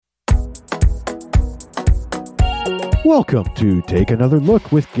Welcome to Take Another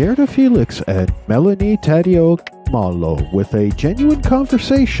Look with Guerdah Felix and Melanie Taddeo Malo with a genuine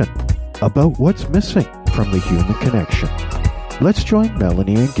conversation about what's missing from the human connection. Let's join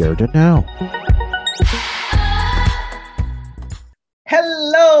Melanie and Guerdah now.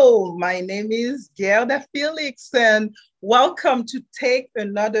 Hello, my name is Guerdah Felix and welcome to Take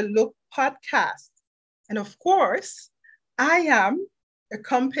Another Look podcast. And of course, I am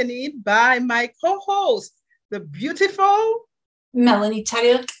accompanied by my co-host, the beautiful Melanie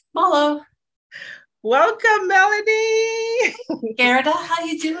Taddeo Malo. Welcome, Melanie. Guerdah, how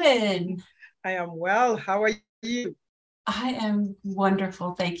you doing? I am well. How are you? I am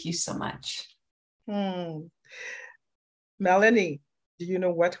wonderful. Thank you so much. Melanie, do you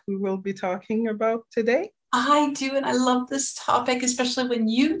know what we will be talking about today? I do, and I love this topic, especially when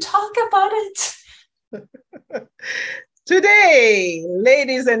you talk about it. Today,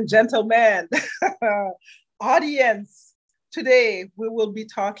 ladies and gentlemen, audience, today we will be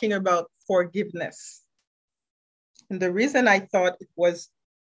talking about forgiveness. And the reason I thought it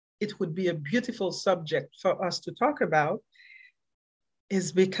would be a beautiful subject for us to talk about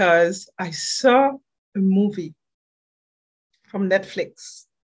is because I saw a movie from Netflix.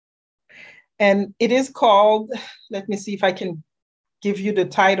 And it is called, let me see if I can give you the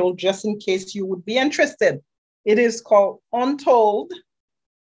title just in case you would be interested. It is called Untold,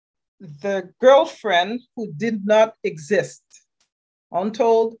 The Girlfriend Who Did Not Exist.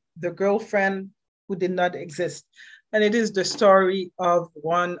 Untold, The Girlfriend Who Did Not Exist. And it is the story of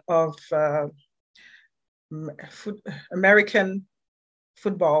one of American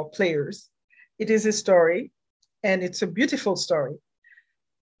football players. It is a story, and it's a beautiful story.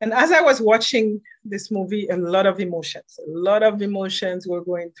 And as I was watching this movie, a lot of emotions were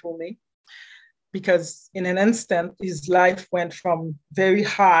going through me. Because in an instant, his life went from very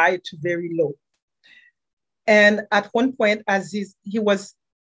high to very low. And at one point, as he was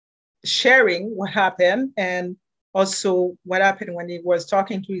sharing what happened and also what happened when he was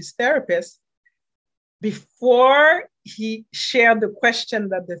talking to his therapist, before he shared the question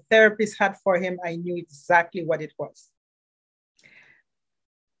that the therapist had for him, I knew exactly what it was.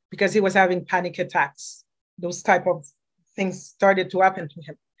 Because he was having panic attacks. Those type of things started to happen to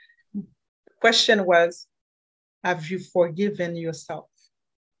him. Question was, have you forgiven yourself?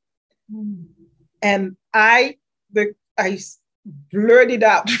 And I blurted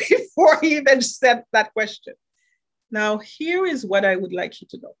out before he even said that question. Now, here is what I would like you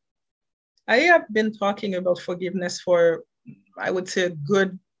to know. I have been talking about forgiveness for, I would say, a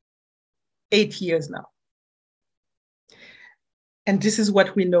good 8 years now. And this is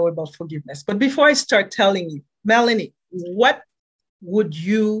what we know about forgiveness. But before I start telling you, Melanie, what would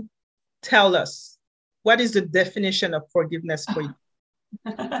you tell us? What is the definition of forgiveness for you?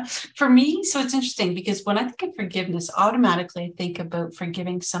 For me, so it's interesting because when I think of forgiveness, automatically I think about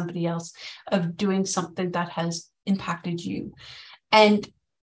forgiving somebody else of doing something that has impacted you.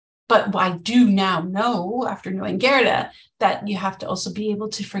 But I do now know, after knowing Guerdah, that you have to also be able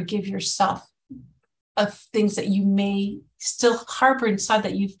to forgive yourself of things that you may still harbor inside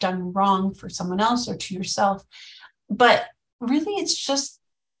that you've done wrong for someone else or to yourself. But really, it's just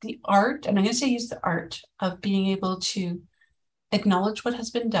the art, and I'm going to say use the art of being able to acknowledge what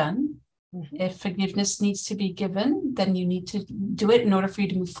has been done. Mm-hmm. If forgiveness needs to be given, then you need to do it in order for you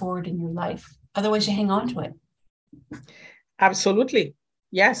to move forward in your life. Otherwise, you hang on to it. Absolutely.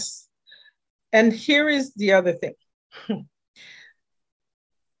 Yes. And here is the other thing.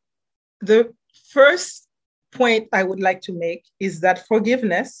 The first point I would like to make is that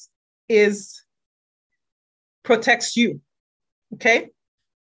forgiveness protects you. Okay?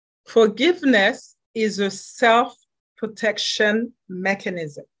 Forgiveness is a self-protection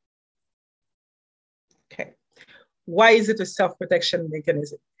mechanism. Okay. Why is it a self-protection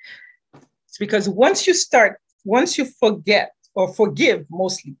mechanism? It's because once you forget or forgive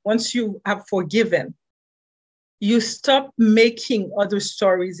mostly, once you have forgiven, you stop making other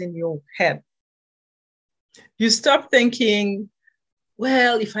stories in your head. You stop thinking,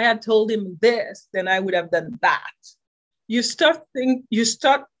 well, if I had told him this, then I would have done that. You stop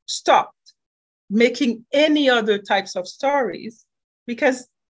making any other types of stories because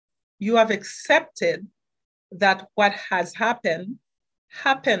you have accepted that what has happened.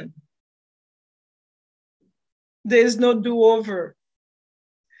 There's no do-over.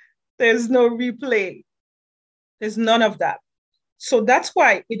 There's no replay. There's none of that. So that's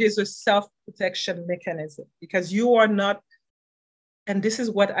why it is a self-protection mechanism, because you are not, and this is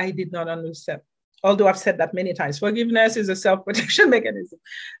what I did not understand. Although I've said that many times, forgiveness is a self-protection mechanism.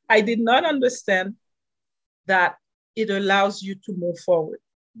 I did not understand that it allows you to move forward.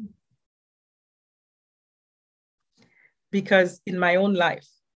 because in my own life,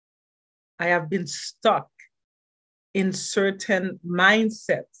 I have been stuck in certain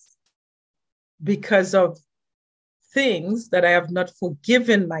mindsets because of things that I have not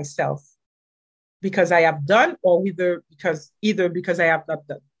forgiven myself because I have done, or either because I have not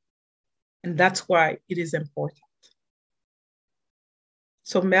done. And that's why it is important.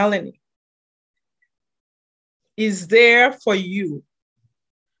 So Melanie, is there for you,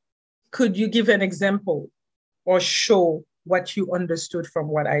 could you give an example or show what you understood from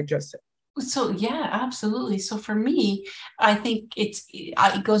what I just said? So yeah, absolutely. So for me, I think it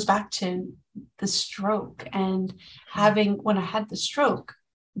goes back to the stroke and when I had the stroke,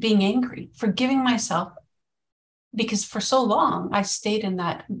 being angry, forgiving myself, because for so long I stayed in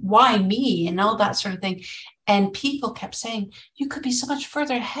that why me and all that sort of thing. And people kept saying, you could be so much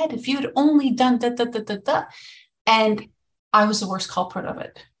further ahead if you had only done da, da, da, da, da. And I was the worst culprit of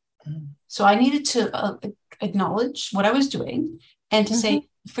it. So I needed to acknowledge what I was doing and to say,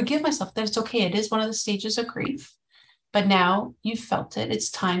 forgive myself, that it's okay. It is one of the stages of grief, but now you've felt it.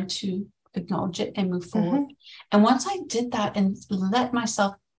 It's time to acknowledge it and move forward. And once I did that and let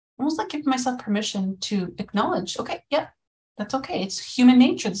myself, almost like give myself permission to acknowledge, okay, yeah, that's okay. It's human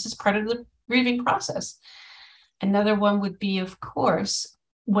nature. This is part of the grieving process. Another one would be, of course,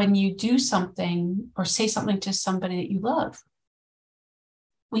 when you do something or say something to somebody that you love,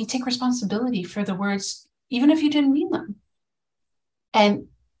 when you take responsibility for the words, even if you didn't mean them. And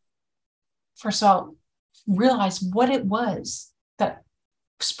first of all, realize what it was that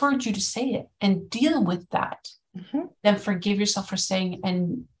spurred you to say it and deal with that. Then forgive yourself for saying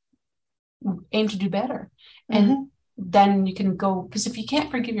and aim to do better. And then you can go, because if you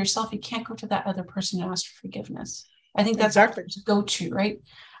can't forgive yourself, you can't go to that other person and ask for forgiveness. I think that's exactly go to, right?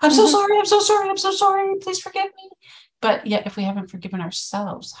 I'm so sorry. I'm so sorry. I'm so sorry. Please forgive me. But yet, if we haven't forgiven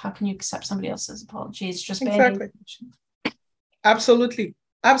ourselves, how can you accept somebody else's apology? It's just exactly. Absolutely.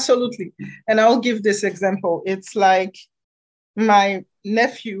 Absolutely. And I'll give this example. It's like my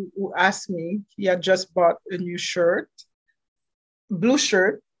nephew who asked me, he had just bought a new shirt, blue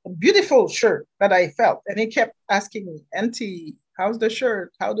shirt, a beautiful shirt that I felt. And he kept asking me, Auntie, how's the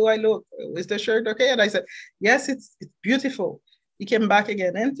shirt? How do I look? Is the shirt okay? And I said, yes, it's beautiful. He came back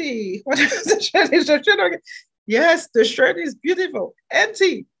again, Auntie, what is the shirt? Is the shirt okay? Yes, the shirt is beautiful,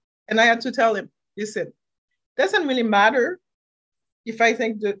 Auntie. And I had to tell him, listen, doesn't really matter if I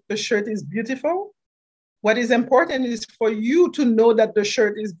think the shirt is beautiful. What is important is for you to know that the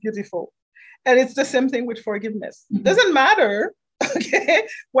shirt is beautiful. And it's the same thing with forgiveness. Doesn't matter, okay?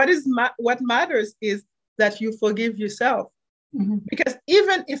 What matters is that you forgive yourself. Because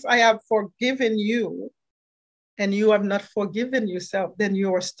even if I have forgiven you and you have not forgiven yourself, then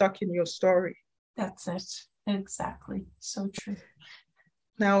you are stuck in your story. That's it. Exactly. So true.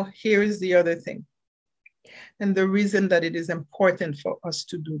 Now, here is the other thing. And the reason that it is important for us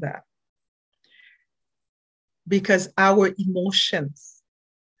to do that. Because our emotions,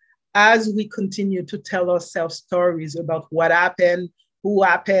 as we continue to tell ourselves stories about what happened, who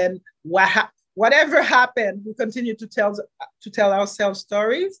happened, whatever happened, we continue to tell ourselves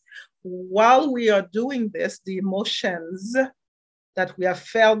stories. While we are doing this, the emotions that we have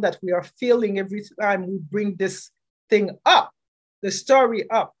felt, that we are feeling every time we bring this thing up, the story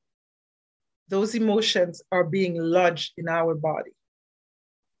up, those emotions are being lodged in our body.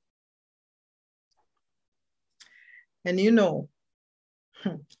 And you know,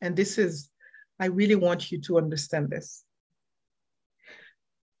 and this is, I really want you to understand this.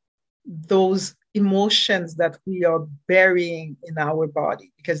 Those emotions that we are burying in our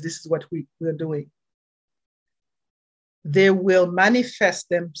body, because this is what we're doing, they will manifest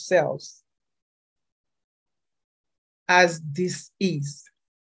themselves as dis-ease.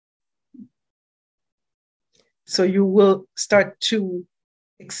 So you will start to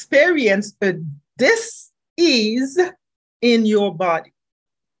experience a dis-ease in your body.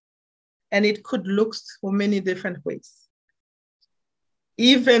 And it could look so many different ways,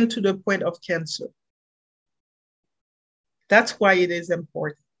 even to the point of cancer. That's why it is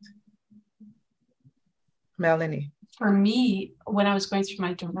important. Melanie. For me, when I was going through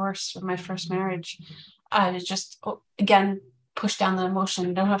my divorce or my first marriage, I was just, again, push down the emotion.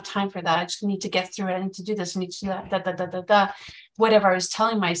 I don't have time for that. I just need to get through it. I need to do this. I need to do that, whatever I was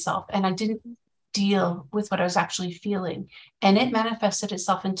telling myself. And I didn't deal with what I was actually feeling. And it manifested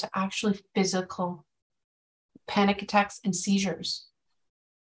itself into actually physical panic attacks and seizures.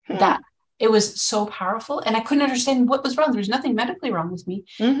 That it was so powerful. And I couldn't understand what was wrong. There was nothing medically wrong with me.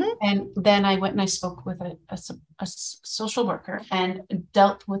 And then I went and I spoke with a social worker and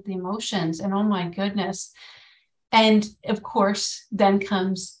dealt with the emotions. And oh my goodness. And of course, then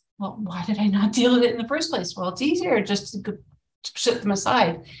comes well, why did I not deal with it in the first place? Well, it's easier just to set them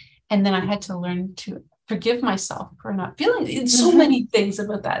aside. And then I had to learn to forgive myself for not feeling it. So many things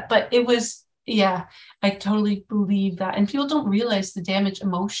about that. But it was, yeah, I totally believe that. And people don't realize the damage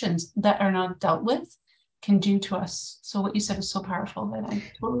emotions that are not dealt with can do to us. So what you said is so powerful that I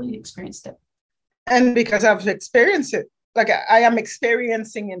totally experienced it. And because I've experienced it, like I am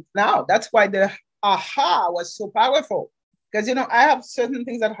experiencing it now. That's why the aha was so powerful. Because, you know, I have certain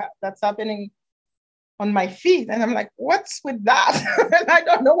things that's happening on my feet. And I'm like, what's with that? And I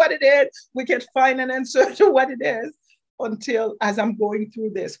don't know what it is. We can find an answer to what it is until, as I'm going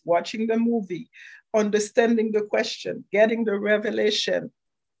through this, watching the movie, understanding the question, getting the revelation,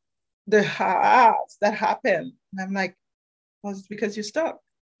 the ha's that happen. And I'm like, well, it's because you're stuck.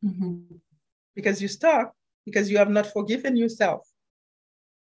 Because you're stuck, because you have not forgiven yourself.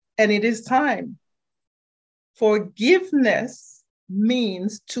 And it is time. Forgiveness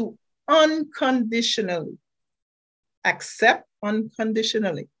means to unconditionally accept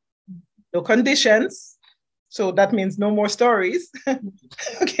unconditionally. No conditions. So that means no more stories.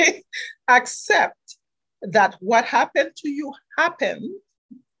 Okay. Accept that what happened to you happened,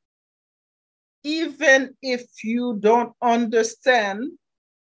 even if you don't understand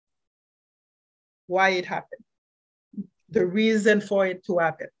why it happened, the reason for it to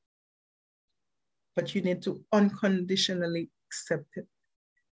happen. But you need to unconditionally accept it.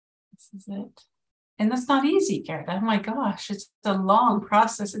 This is it. And that's not easy, Guerdah. Oh my gosh, it's a long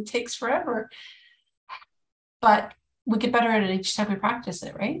process. It takes forever. But we get better at it each time we practice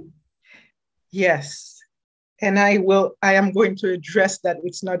it, right? Yes. And I am going to address that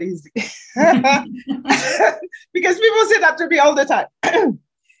it's not easy. Because people say that to me all the time.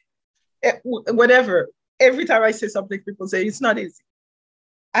 Whatever. Every time I say something, people say it's not easy.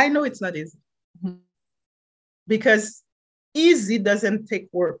 I know it's not easy. Because easy doesn't take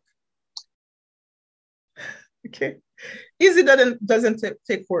work. Okay. Easy doesn't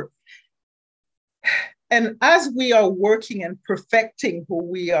take work. And as we are working and perfecting who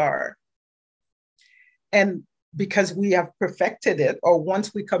we are, and because we have perfected it, or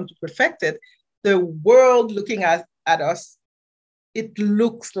once we come to perfect it, the world looking at us, it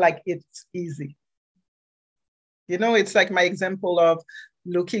looks like it's easy. You know, it's like my example of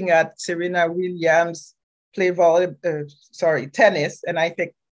looking at Serena Williams play tennis, and I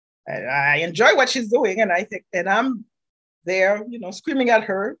think, I enjoy what she's doing, and I think, and I'm there, you know, screaming at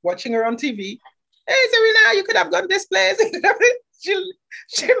her, watching her on TV. Hey, Serena, you could have gone this place. She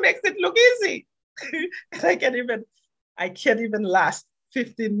makes it look easy. And I can't even last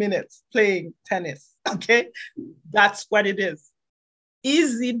 15 minutes playing tennis. Okay, that's what it is.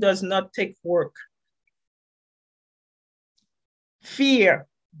 Easy does not take work. Fear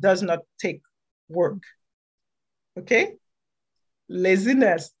does not take work. Okay,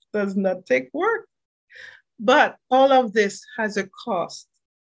 laziness does not take work. But all of this has a cost.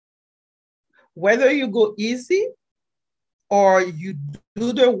 Whether you go easy or you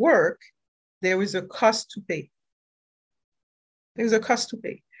do the work, there is a cost to pay. There's a cost to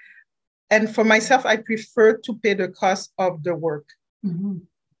pay. And for myself, I prefer to pay the cost of the work.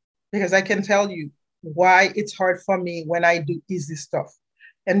 Because I can tell you why it's hard for me when I do easy stuff.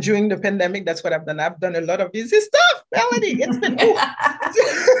 And during the pandemic, that's what I've done. I've done a lot of easy stuff, Melanie. It's been because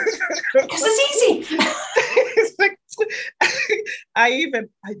it's easy. It's like, I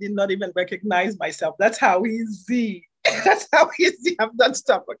did not even recognize myself. That's how easy I've done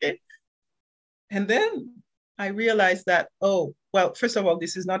stuff, okay? And then I realized that, oh, well, first of all,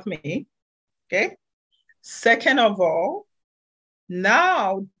 this is not me, okay? Second of all,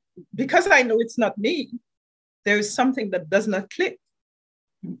 now, because I know it's not me, there is something that does not click,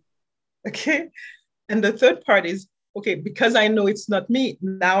 okay? And the third part is, okay, because I know it's not me,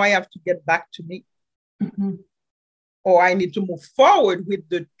 now I have to get back to me. Or I need to move forward with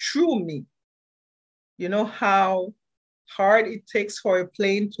the true me. You know how hard it takes for a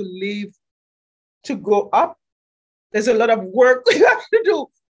plane to leave, to go up? There's a lot of work we have to do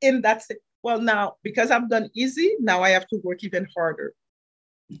in that. Well, now, because I've done easy, now I have to work even harder.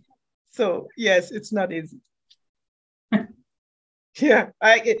 So yes, it's not easy. Yeah,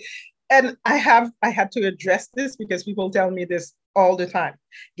 I had to address this because people tell me this all the time.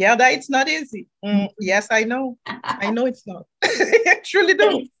 Guerdah, it's not easy. Yes, I know. I know it's not. I truly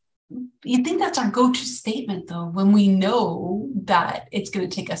do. You think that's our go-to statement, though, when we know that it's going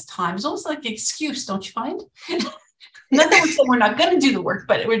to take us time. It's almost like an excuse, don't you find? Not that we're saying we're not going to do the work,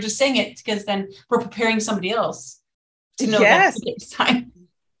 but we're just saying it because then we're preparing somebody else to know that it takes time.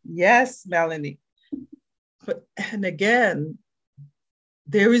 Yes, Melanie. And again,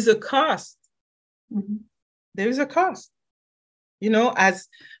 there is a cost. There is a cost. You know, as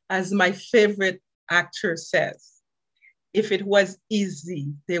as my favorite actor says, if it was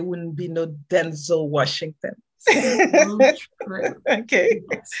easy, there wouldn't be no Denzel Washington. So true. Okay.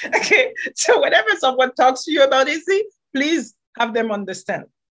 Yes. Okay. So whenever someone talks to you about easy, please have them understand.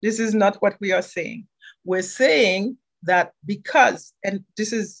 This is not what we are saying. We're saying that because, and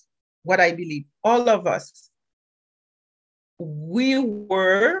this is what I believe, all of us, we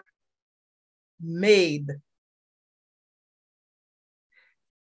were made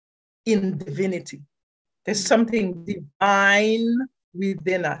in divinity. There's something divine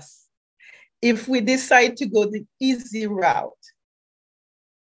within us. If we decide to go the easy route,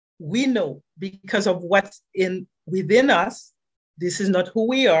 we know because of what's within us, this is not who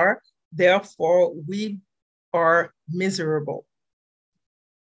we are. Therefore, we are miserable.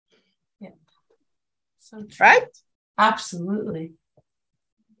 Yeah. So true. Right? Absolutely.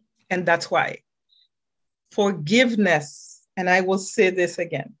 And that's why forgiveness, and I will say this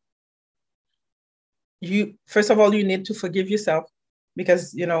again, first of all, you need to forgive yourself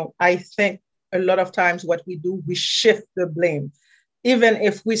because, I think a lot of times what we do, we shift the blame. Even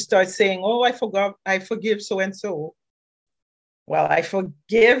if we start saying, oh, I forgive so-and-so. Well, I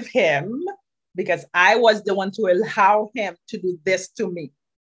forgive him because I was the one to allow him to do this to me.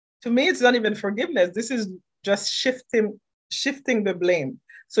 To me, it's not even forgiveness. This is just shifting the blame.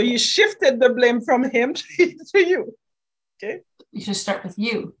 So you shifted the blame from him to you. Okay. You should start with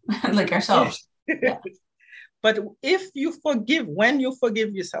you, like ourselves. Yeah. But when you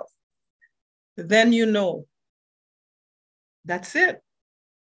forgive yourself, then that's it.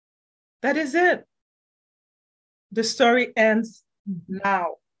 That is it. The story ends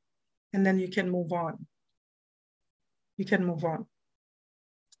now. And then you can move on. You can move on.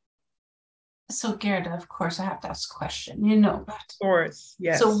 So Guerdah, of course, I have to ask a question. You know that. Of course,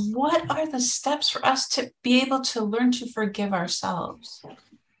 yes. So what are the steps for us to be able to learn to forgive ourselves?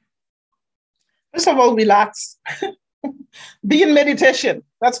 First of all, relax. Be in meditation.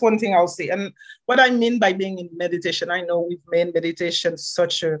 That's one thing I'll say. And what I mean by being in meditation, I know we've made meditation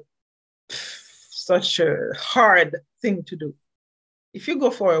such a hard thing to do. If you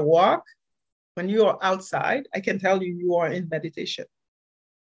go for a walk, when you are outside, I can tell you are in meditation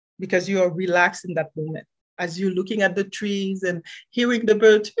because you are relaxed in that moment. As you're looking at the trees and hearing the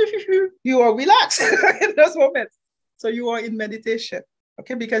birds, you are relaxed in those moments. So you are in meditation,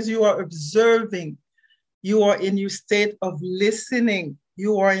 okay? Because you are observing. You are in your state of listening.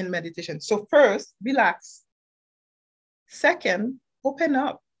 You are in meditation. So first, relax. Second, open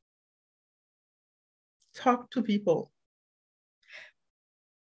up. Talk to people.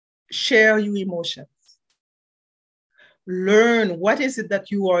 Share your emotions. Learn what is it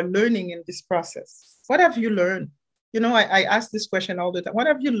that you are learning in this process. What have you learned? I ask this question all the time. What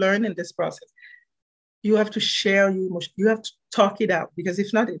have you learned in this process? You have to share your emotion. You have to talk it out because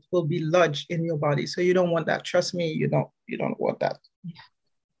if not, it will be lodged in your body. So you don't want that. Trust me, you don't want that. Yeah.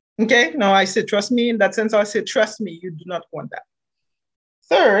 Okay. No, I said trust me in that sense. I said trust me, you do not want that.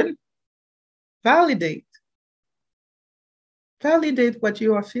 Third, validate. Validate what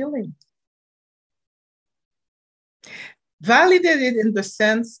you are feeling. Validate it in the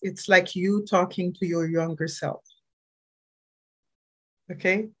sense it's like you talking to your younger self.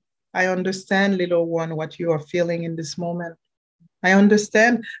 Okay? I understand, little one, what you are feeling in this moment. I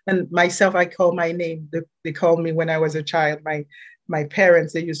understand. And myself, I call my name. They called me when I was a child. My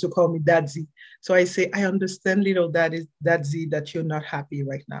parents, they used to call me Dadzi. So I say, I understand, little Dadzi, that you're not happy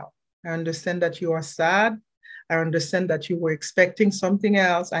right now. I understand that you are sad. I understand that you were expecting something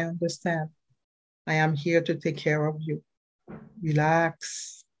else. I understand. I am here to take care of you.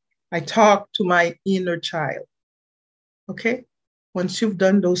 Relax. I talk to my inner child. Okay? Once you've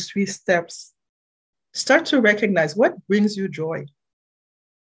done those 3 steps, start to recognize what brings you joy.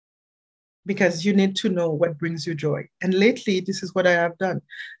 Because you need to know what brings you joy. And lately, this is what I have done.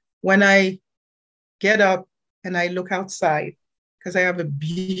 When I get up and I look outside, because I have a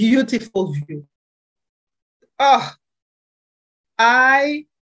beautiful view, I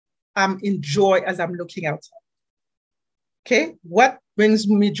am in joy as I'm looking outside. Okay? What brings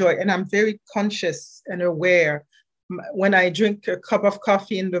me joy? And I'm very conscious and aware. When I drink a cup of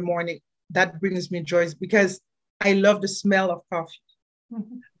coffee in the morning, that brings me joy because I love the smell of coffee.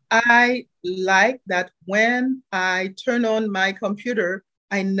 Mm-hmm. I like that when I turn on my computer,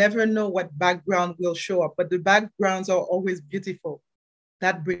 I never know what background will show up, but the backgrounds are always beautiful.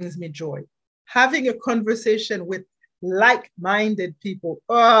 That brings me joy. Having a conversation with like-minded people,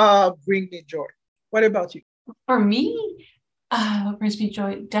 bring me joy. What about you? For me, brings me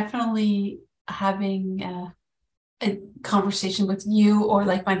joy. Definitely having a conversation with you or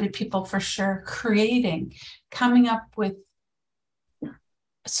like-minded people for sure. Coming up with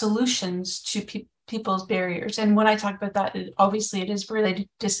solutions to people's barriers. And when I talk about that, obviously it is related to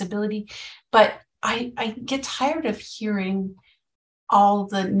disability, but I get tired of hearing all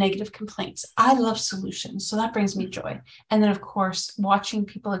the negative complaints. I love solutions, so that brings me joy. And then, of course, watching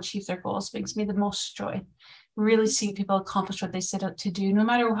people achieve their goals brings me the most joy. Really seeing people accomplish what they set out to do, no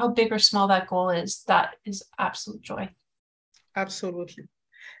matter how big or small that goal is, that is absolute joy. Absolutely.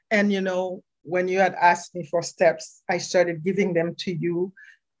 And, when you had asked me for steps, I started giving them to you.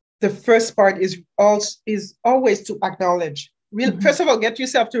 The first part is always to acknowledge. First of all, get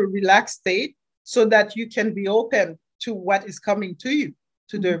yourself to a relaxed state so that you can be open to what is coming to you,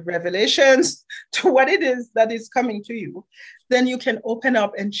 to the revelations, to what it is that is coming to you. Then you can open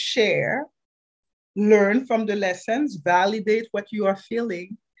up and share, learn from the lessons, validate what you are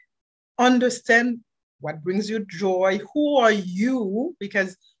feeling, understand what brings you joy, who are you,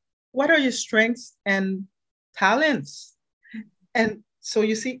 because what are your strengths and talents? And so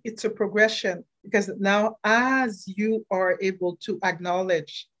you see, it's a progression, because now as you are able to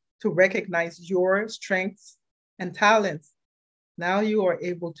acknowledge, to recognize your strengths and talents, now you are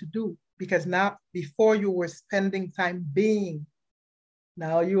able to do, because now before you were spending time being,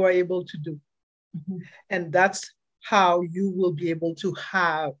 now you are able to do. And that's how you will be able to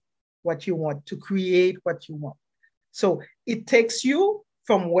have what you want, to create what you want. So it takes you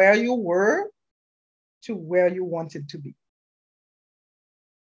from where you were to where you wanted to be.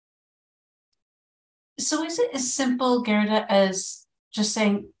 So is it as simple, Guerdah, as just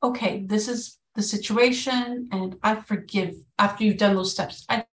saying, okay, this is the situation and I forgive after you've done those steps?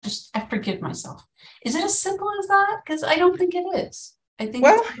 I forgive myself. Is it as simple as that? Because I don't think it is. I think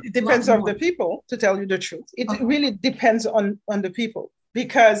it depends on the people, to tell you the truth. It really depends on the people,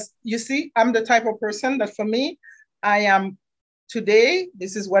 because you see, I'm the type of person that, for me, I am today,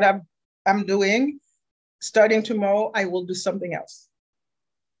 this is what I'm doing. Starting tomorrow, I will do something else.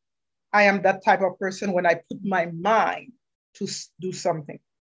 I am that type of person when I put my mind to do something,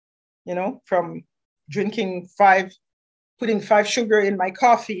 from putting 5 sugar in my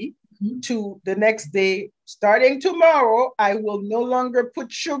coffee to the next day, starting tomorrow, I will no longer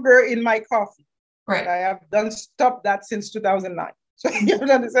put sugar in my coffee. Right. I have stopped that since 2009. So you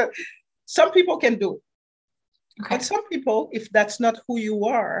understand? Some people can do it. Okay. But some people, if that's not who you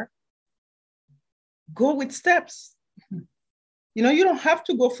are, go with steps. You don't have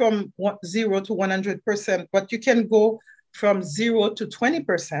to go from 0 to 100%, but you can go from 0 to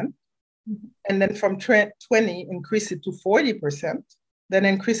 20%, and then from 20, increase it to 40%, then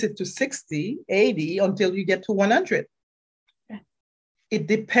increase it to 60, 80, until you get to 100. Okay. It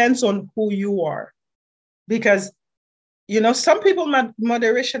depends on who you are. Because, some people,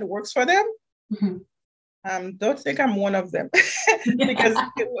 moderation works for them. Don't think I'm one of them. Because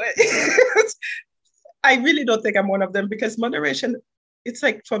I really don't think I'm one of them, because moderation, it's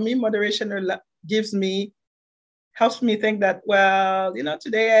like, for me, moderation helps me think that, well,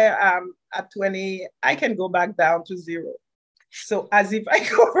 today I'm at 20, I can go back down to 0. So as if I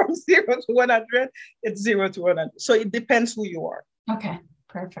go from 0 to 100, it's 0 to 100. So it depends who you are. Okay,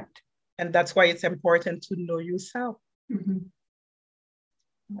 perfect. And that's why it's important to know yourself.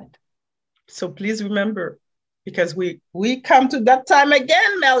 Right. So please remember, because we come to that time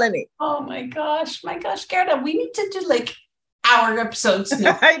again, Melanie. Oh my gosh, Guerdah, we need to do like hour episodes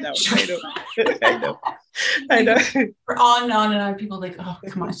now. I know. We're on and on and on. People are like, oh,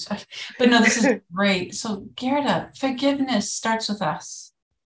 come on. But no, this is great. So Guerdah, forgiveness starts with us.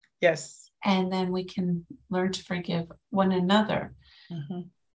 Yes. And then we can learn to forgive one another.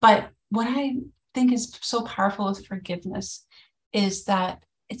 But what I think is so powerful with forgiveness is that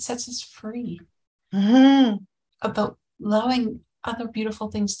it sets us free. About allowing other beautiful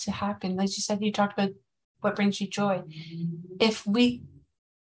things to happen. Like you said, you talked about what brings you joy. If we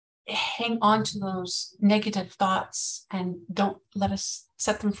hang on to those negative thoughts and don't let us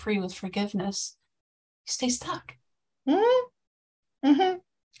set them free with forgiveness, you stay stuck. And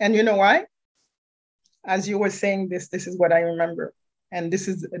you know why? As you were saying this is what I remember. And this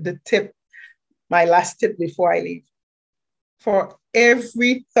is the tip, my last tip before I leave. For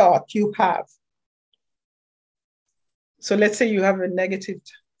every thought you have, so let's say you have a negative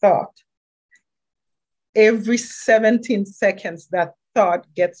thought, every 17 seconds, that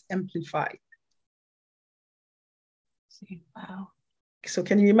thought gets amplified. Wow. So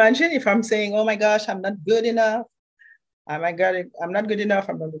can you imagine if I'm saying, oh my gosh, I'm not good enough. Oh my God, I'm not good enough.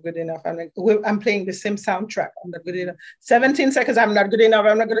 I'm not good enough. I'm playing the same soundtrack. I'm not good enough. 17 seconds, I'm not good enough.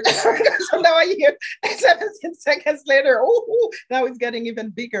 I'm not good enough. So now I hear 17 seconds later, now it's getting even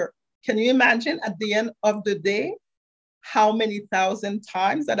bigger. Can you imagine at the end of the day, how many thousand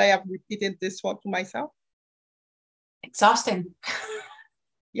times that I have repeated this one to myself? Exhausting.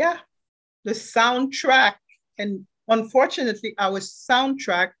 Yeah, the soundtrack. And unfortunately, our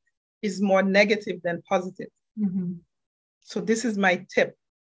soundtrack is more negative than positive. Mm-hmm. So this is my tip.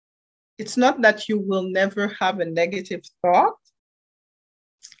 It's not that you will never have a negative thought.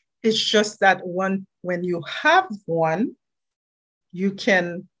 It's just that when you have one, you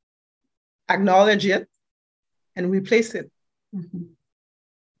can acknowledge it and replace it. Mm-hmm.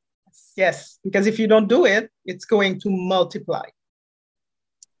 Yes, because if you don't do it, it's going to multiply.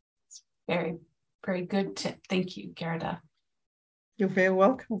 Very, very good tip. Thank you, Guerdah. You're very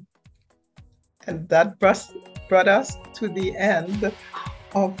welcome. And that brought us to the end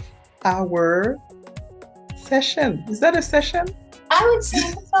of our session. Is that a session? I would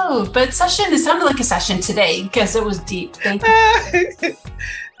say so, but session, it sounded like a session today because it was deep. Thank you.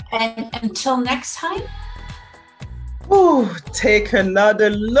 And until next time. Oh, take another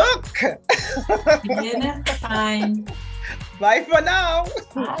look. Fine. Bye for now.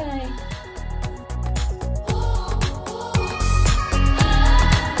 Bye.